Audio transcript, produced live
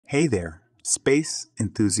Hey there, space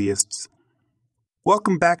enthusiasts.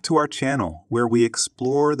 Welcome back to our channel, where we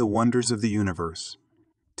explore the wonders of the universe.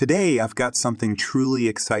 Today, I've got something truly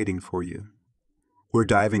exciting for you. We're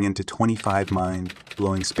diving into 25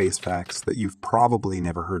 mind-blowing space facts that you've probably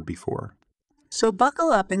never heard before. So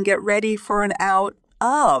buckle up and get ready for an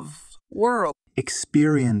out-of-world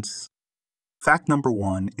experience. Fact number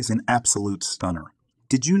 1 is an absolute stunner.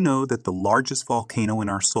 Did you know that the largest volcano in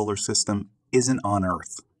our solar system isn't on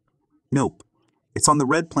Earth? Nope. It's on the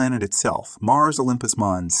red planet itself, Mars Olympus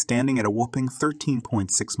Mons, standing at a whopping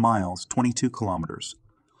 13.6 miles, 22 kilometers.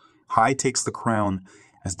 High takes the crown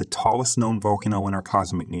as the tallest known volcano in our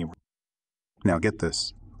cosmic neighborhood. Now get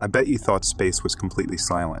this. I bet you thought space was completely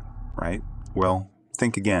silent, right? Well,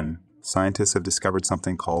 think again. Scientists have discovered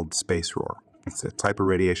something called space roar. It's a type of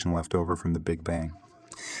radiation left over from the Big Bang.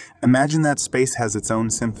 Imagine that space has its own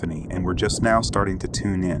symphony, and we're just now starting to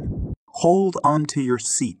tune in. Hold on to your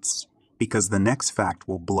seats, because the next fact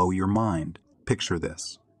will blow your mind. Picture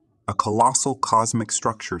this. A colossal cosmic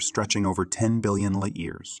structure stretching over 10 billion light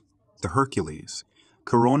years. The Hercules,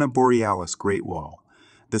 Corona Borealis Great Wall.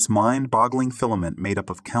 This mind-boggling filament made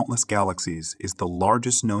up of countless galaxies is the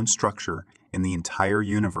largest known structure in the entire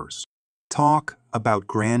universe. Talk about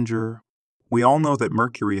grandeur. We all know that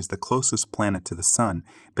Mercury is the closest planet to the Sun,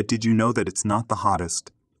 but did you know that it's not the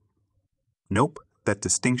hottest? Nope, that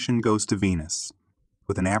distinction goes to Venus.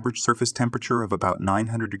 With an average surface temperature of about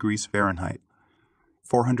 900 degrees Fahrenheit,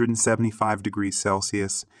 475 degrees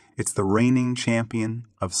Celsius, it's the reigning champion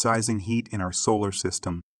of sizing heat in our solar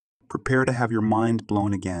system. Prepare to have your mind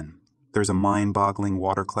blown again. There's a mind-boggling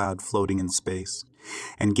water cloud floating in space.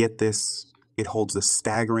 And get this, it holds a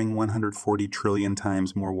staggering 140 trillion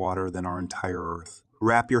times more water than our entire Earth.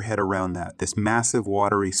 Wrap your head around that. This massive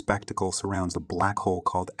watery spectacle surrounds a black hole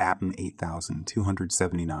called Atom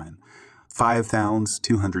 8279.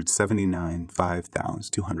 5,279,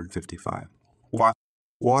 5,255.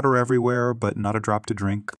 Water everywhere, but not a drop to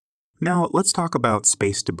drink. Now, let's talk about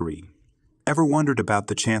space debris. Ever wondered about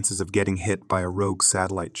the chances of getting hit by a rogue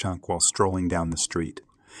satellite chunk while strolling down the street?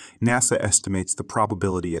 NASA estimates the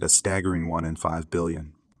probability at a staggering 1 in 5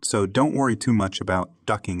 billion. So don't worry too much about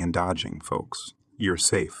ducking and dodging, folks. You're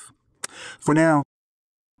safe. For now,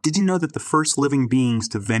 did you know that the first living beings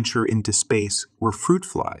to venture into space were fruit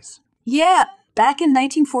flies? Yeah, back in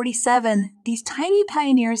 1947, these tiny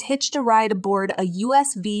pioneers hitched a ride aboard a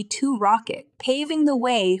US V-2 rocket, paving the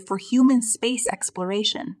way for human space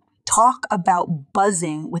exploration. Talk about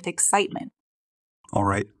buzzing with excitement. All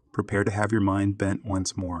right, prepare to have your mind bent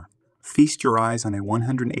once more. Feast your eyes on a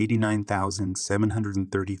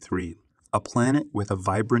 189,733, a planet with a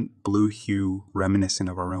vibrant blue hue reminiscent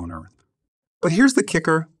of our own Earth. But here's the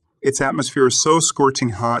kicker. Its atmosphere is so scorching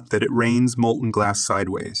hot that it rains molten glass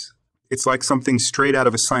sideways. It's like something straight out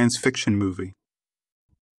of a science fiction movie.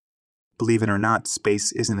 Believe it or not,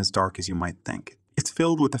 space isn't as dark as you might think. It's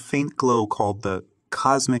filled with a faint glow called the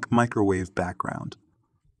cosmic microwave background.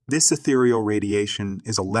 This ethereal radiation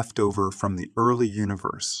is a leftover from the early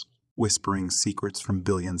universe, whispering secrets from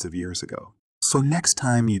billions of years ago. So next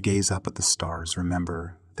time you gaze up at the stars,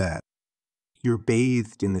 remember that you're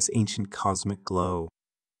bathed in this ancient cosmic glow.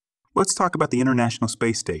 Let's talk about the International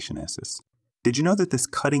Space Station, Esses. Did you know that this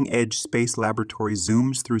cutting-edge space laboratory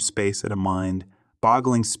zooms through space at a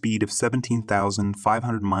mind-boggling speed of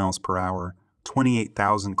 17,500 miles per hour,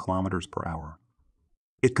 28,000 kilometers per hour?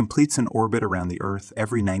 It completes an orbit around the Earth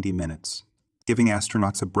every 90 minutes, giving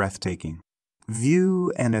astronauts a breathtaking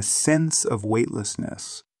view and a sense of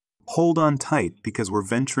weightlessness. Hold on tight because we're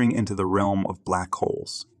venturing into the realm of black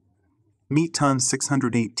holes. Meet Ton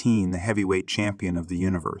 618, the heavyweight champion of the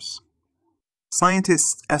universe.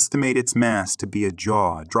 Scientists estimate its mass to be a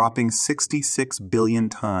jaw, dropping 66 billion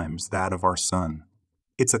times that of our Sun.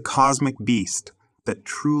 It's a cosmic beast that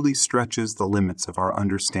truly stretches the limits of our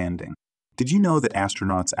understanding. Did you know that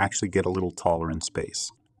astronauts actually get a little taller in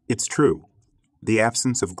space? It's true. The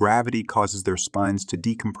absence of gravity causes their spines to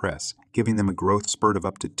decompress, giving them a growth spurt of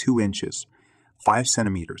up to 2 inches, 5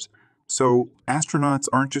 centimeters. So astronauts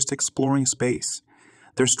aren't just exploring space.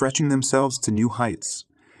 They're stretching themselves to new heights.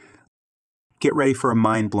 Get ready for a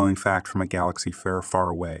mind-blowing fact from a galaxy far,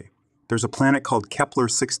 far away. There's a planet called Kepler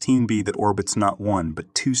 16b that orbits not 1,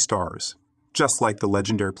 but 2 stars, just like the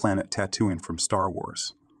legendary planet Tatooine from Star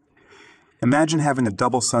Wars. Imagine having a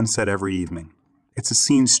double sunset every evening. It's a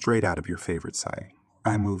scene straight out of your favorite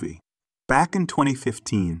sci-fi movie. Back in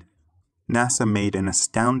 2015, NASA made an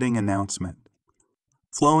astounding announcement.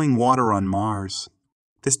 Flowing water on Mars.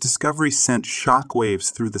 This discovery sent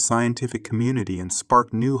shockwaves through the scientific community and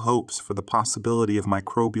sparked new hopes for the possibility of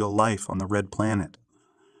microbial life on the red planet.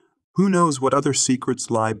 Who knows what other secrets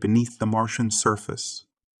lie beneath the Martian surface?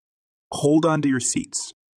 Hold on to your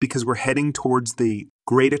seats, because we're heading towards the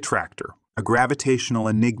Great Attractor, a gravitational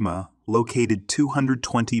enigma located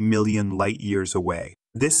 220 million light-years away.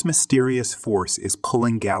 This mysterious force is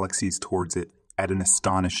pulling galaxies towards it at an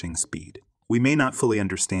astonishing speed. We may not fully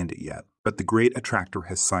understand it yet, but the Great Attractor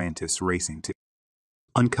has scientists racing to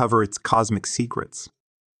uncover its cosmic secrets.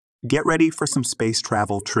 Get ready for some space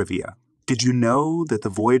travel trivia. Did you know that the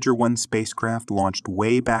Voyager 1 spacecraft, launched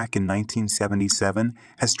way back in 1977,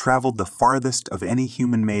 has traveled the farthest of any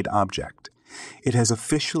human-made object? It has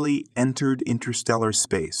officially entered interstellar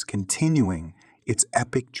space, continuing its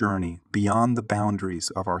epic journey beyond the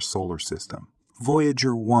boundaries of our solar system.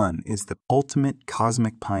 Voyager 1 is the ultimate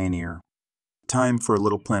cosmic pioneer. Time for a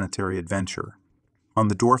little planetary adventure. On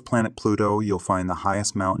the dwarf planet Pluto, you'll find the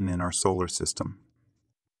highest mountain in our solar system,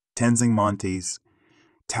 Tenzing Montes,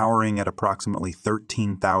 towering at approximately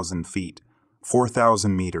 13,000 feet,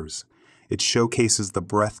 4,000 meters. It showcases the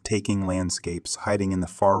breathtaking landscapes hiding in the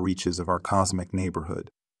far reaches of our cosmic neighborhood.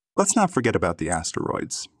 Let's not forget about the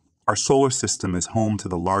asteroids. Our solar system is home to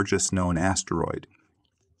the largest known asteroid,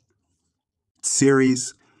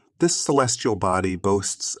 Ceres. This celestial body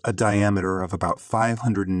boasts a diameter of about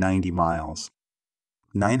 590 miles,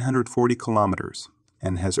 940 kilometers,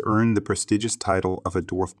 and has earned the prestigious title of a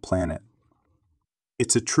dwarf planet.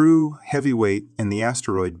 It's a true heavyweight in the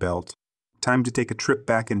asteroid belt. Time to take a trip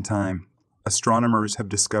back in time. Astronomers have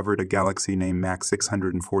discovered a galaxy named MAC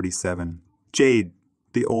 647, Jade,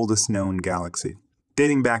 the oldest known galaxy,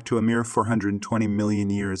 dating back to a mere 420 million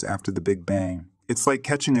years after the Big Bang. It's like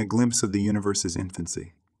catching a glimpse of the universe's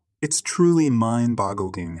infancy. It's truly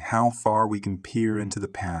mind-boggling how far we can peer into the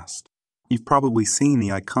past. You've probably seen the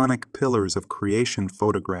iconic Pillars of Creation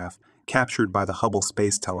photograph captured by the Hubble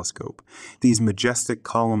Space Telescope. These majestic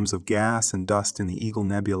columns of gas and dust in the Eagle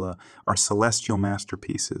Nebula are celestial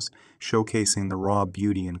masterpieces, showcasing the raw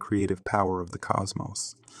beauty and creative power of the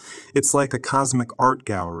cosmos. It's like a cosmic art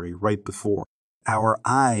gallery right before our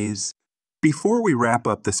eyes. Before we wrap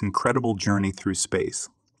up this incredible journey through space,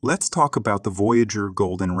 let's talk about the Voyager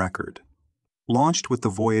Golden Record. Launched with the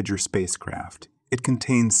Voyager spacecraft, it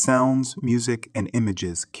contains sounds, music, and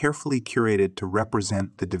images carefully curated to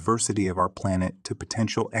represent the diversity of our planet to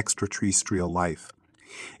potential extraterrestrial life.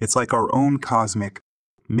 It's like our own cosmic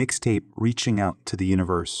mixtape reaching out to the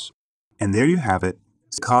universe. And there you have it.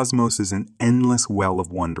 The cosmos is an endless well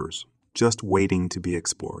of wonders, just waiting to be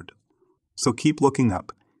explored. So keep looking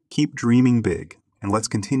up, keep dreaming big, and let's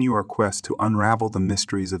continue our quest to unravel the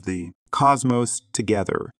mysteries of the cosmos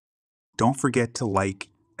together. Don't forget to like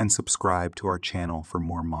and subscribe to our channel for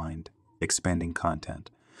more mind-expanding content.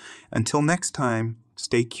 Until next time,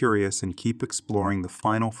 stay curious and keep exploring the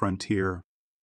final frontier